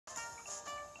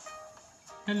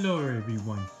Hello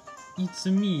everyone, it's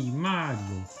me,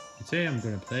 Mario. Today I'm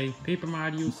gonna play Paper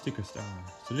Mario Sticker Star,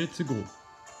 so let's go.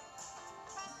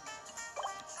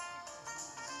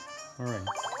 Alright,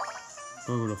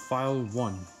 go to File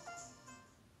 1.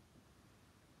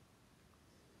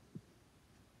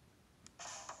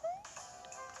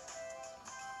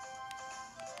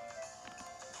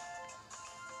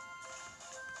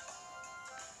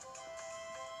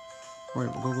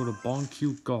 Alright, we're gonna go to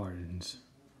Bonq Gardens.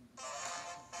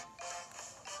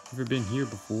 Never been here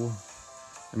before.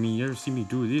 I mean, you ever see me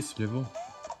do this level?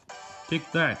 Take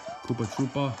that, Koopa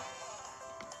Troopa.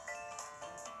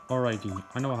 Alrighty,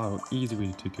 I know how easy way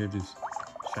to take care of this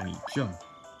shiny jump.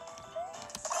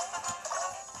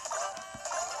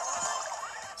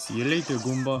 See you later,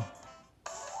 Goomba.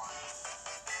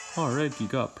 Alright, you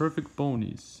got perfect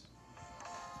bonus.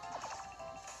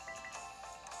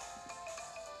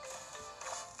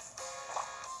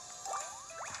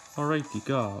 Alright, you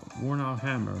got worn out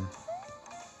hammer.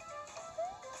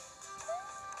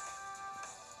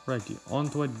 Righty, on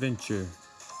to adventure.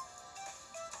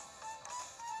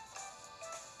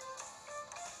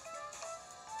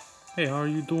 Hey, how are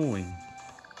you doing?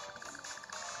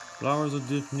 Flowers are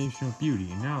the definition of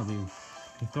beauty, and now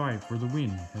they thrive for the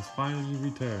wind has finally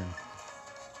returned.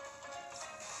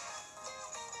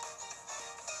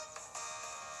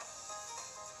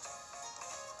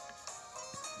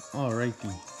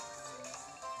 Alrighty.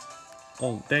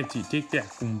 Oh, that's it. Take that,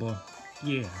 Goomba.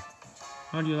 Yeah.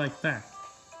 How do you like that?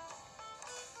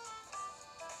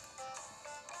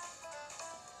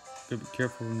 Gotta be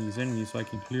careful from these enemies so I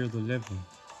can clear the level.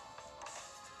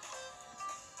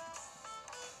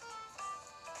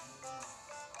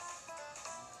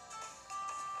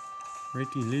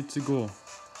 Righty, let's go.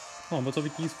 Oh, what's up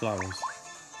with these flowers?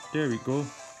 There we go.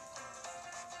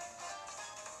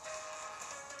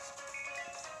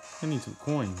 I need some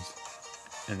coins.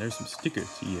 And there's some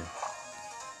stickers here.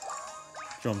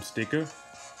 Jump sticker.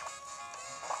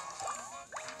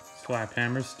 Slap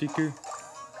hammer sticker.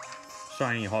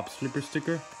 Shiny hop slipper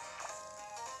sticker.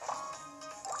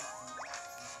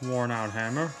 Worn out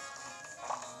hammer.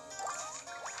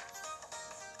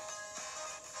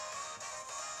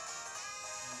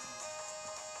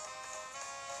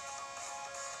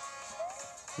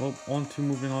 Well,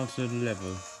 moving on to the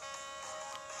level.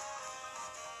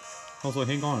 Also,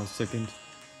 hang on a second.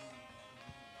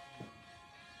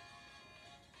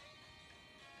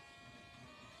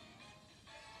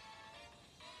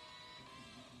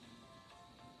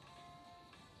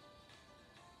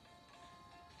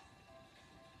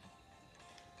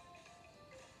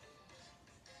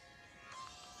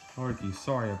 Alrighty,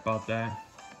 sorry about that.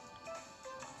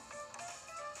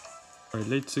 Alright,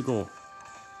 let's go.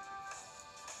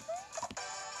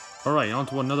 Alright, on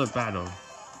to another battle.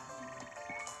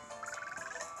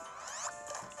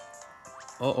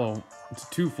 Uh-oh, it's a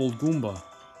twofold Goomba.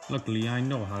 Luckily, I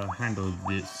know how to handle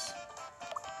this.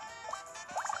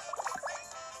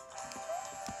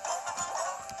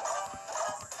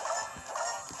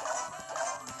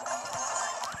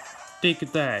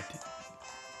 Take that.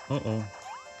 Uh-oh.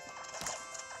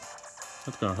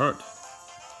 That's gonna hurt.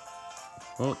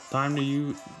 Well, time to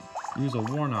use a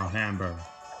worn out hammer.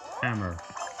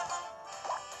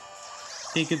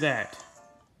 Take that.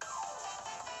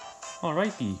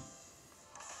 Alrighty.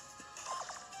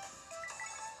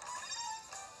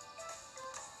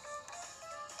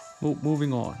 Well,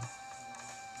 moving on.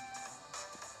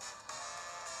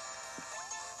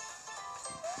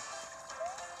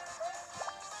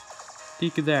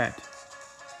 Take that.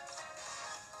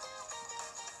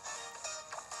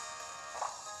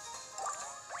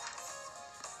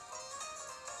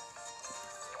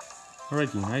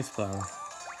 Alrighty, nice flower.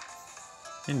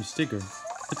 And a sticker.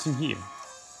 What's in here?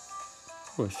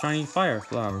 Oh, a shiny fire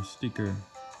flower sticker.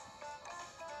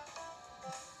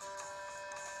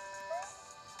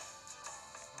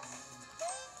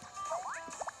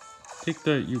 Take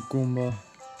that, you Goomba.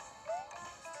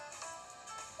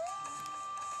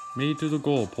 Made to the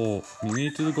goal pole.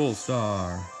 Made to the goal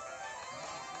star.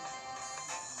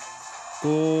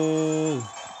 Goal.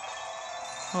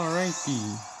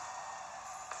 Alrighty.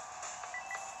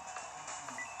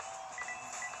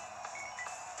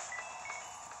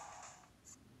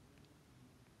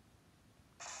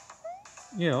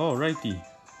 Yeah, alrighty.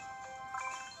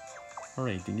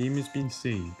 Alright, the game has been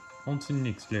saved. On to the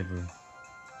next level.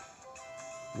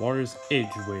 Water's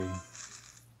Edge Way.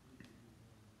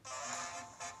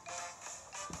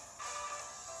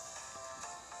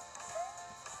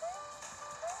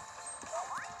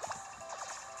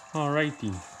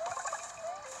 Alrighty.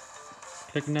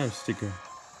 Click another sticker.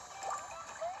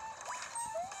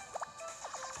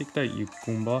 Take that, you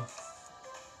Goomba.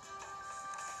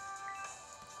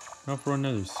 Now for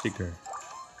another sticker.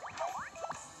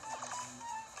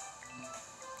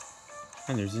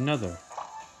 And there's another.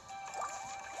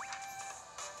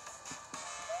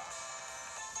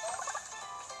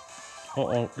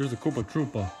 Uh-oh, there's a Koopa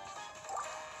Troopa.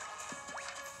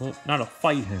 Well, now to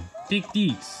fight him. Take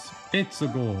these. It's a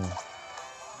goal.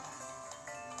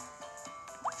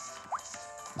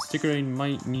 The sticker I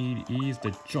might need is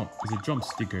the jump. Is a jump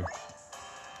sticker.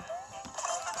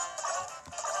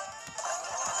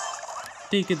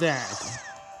 Take that.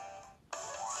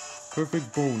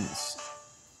 Perfect bonus.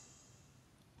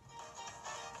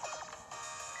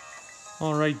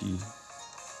 Alrighty.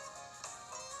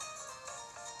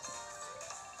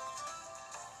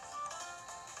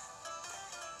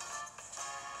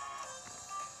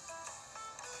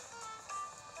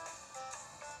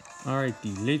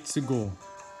 Alrighty, let's go.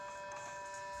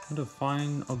 Now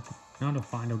to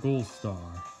find a gold star.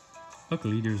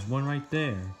 Luckily, there's one right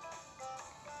there.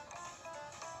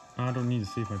 I don't need to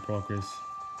save my progress.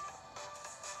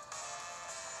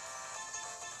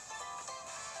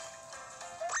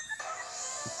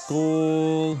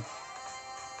 Goal.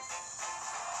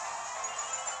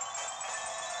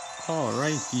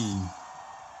 Alrighty.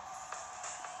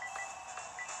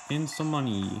 And some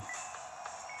money.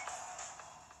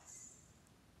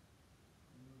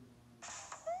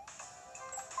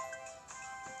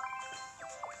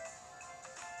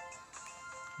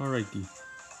 Alrighty,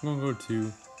 I'm gonna go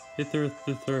to Hither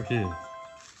Hill.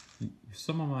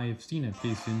 Some of my have seen it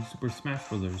placed in Super Smash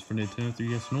Bros. For Nintendo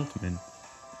 3DS and Ultimate.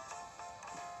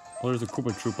 Oh, there's a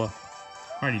Koopa Troopa.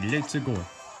 Alrighty, let's go.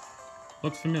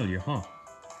 Looks familiar, huh?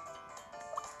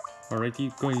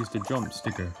 Alrighty, go use the jump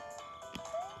sticker.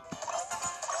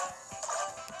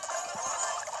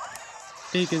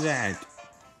 Take that.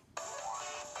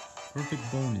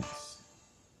 Perfect bonus.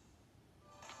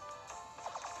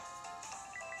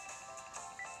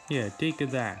 Yeah, take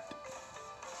that.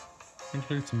 Let's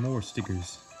get some more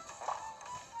stickers.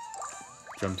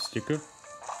 Jump sticker.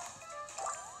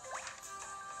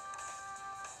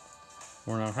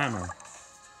 Worn out hammer.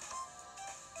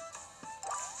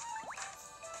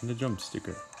 And the jump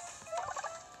sticker.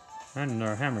 And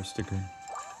another hammer sticker.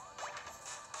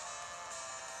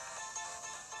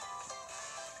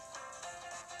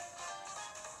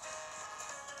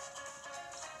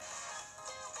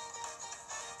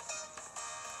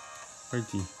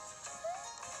 Righty.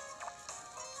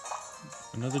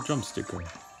 Another jump sticker.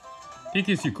 Take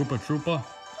this, you Koopa Troopa.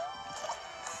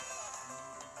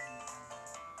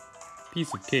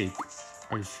 Piece of cake.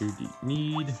 I should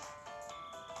need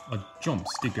a jump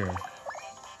sticker.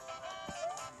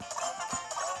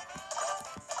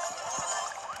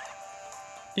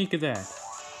 Think of that.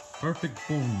 Perfect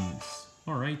bonus.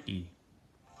 Alrighty.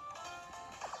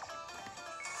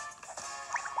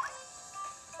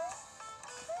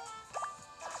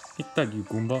 Take that, you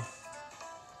Goomba.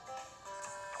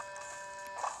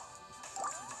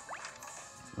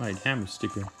 Right, hammer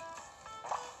sticker.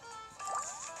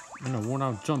 And a worn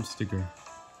out jump sticker.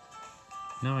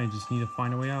 Now I just need to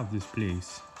find a way out of this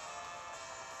place.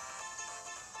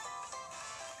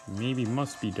 Maybe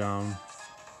must be down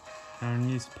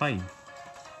in this pipe.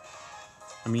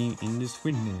 I mean, in this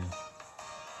windmill.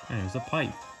 And there's a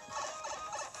pipe.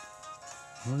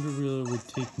 I wonder where it would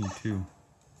take me to.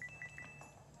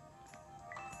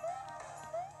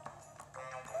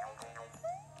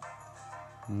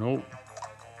 Nope.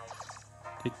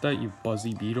 Take that, you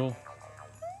buzzy beetle.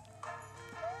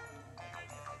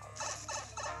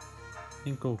 I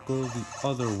think I'll go the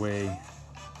other way.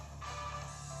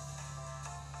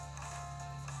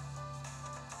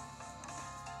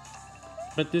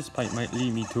 But this pipe might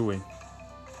lead me to it.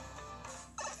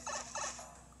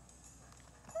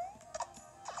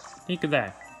 Think of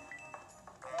that.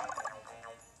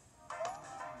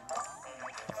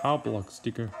 A power block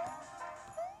sticker.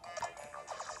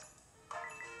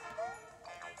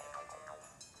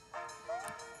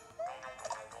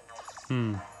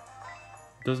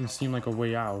 Doesn't seem like a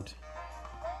way out.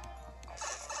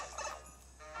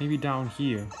 Maybe down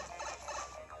here.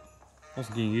 Also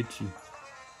getting itchy.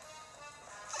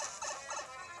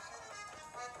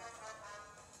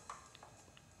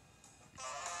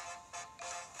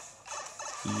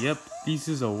 Yep, this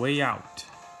is a way out.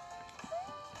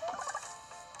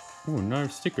 Ooh, another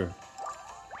sticker.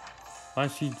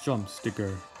 Flashy jump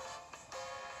sticker.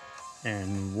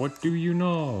 And what do you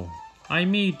know? I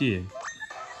made it.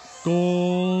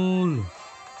 Goal!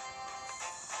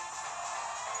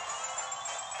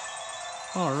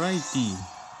 Alrighty.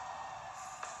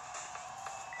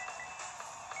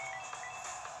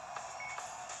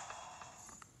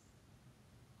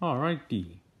 Alrighty.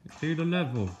 Clear the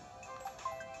level.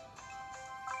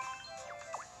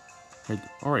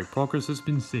 Alright, progress has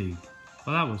been saved.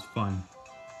 Well, that was fun.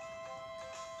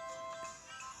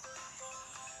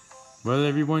 Well,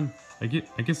 everyone, I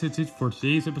guess that's it for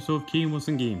today's episode of Cayden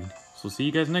Wilson Gaming. So see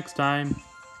you guys next time.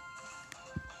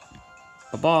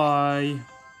 Bye-bye.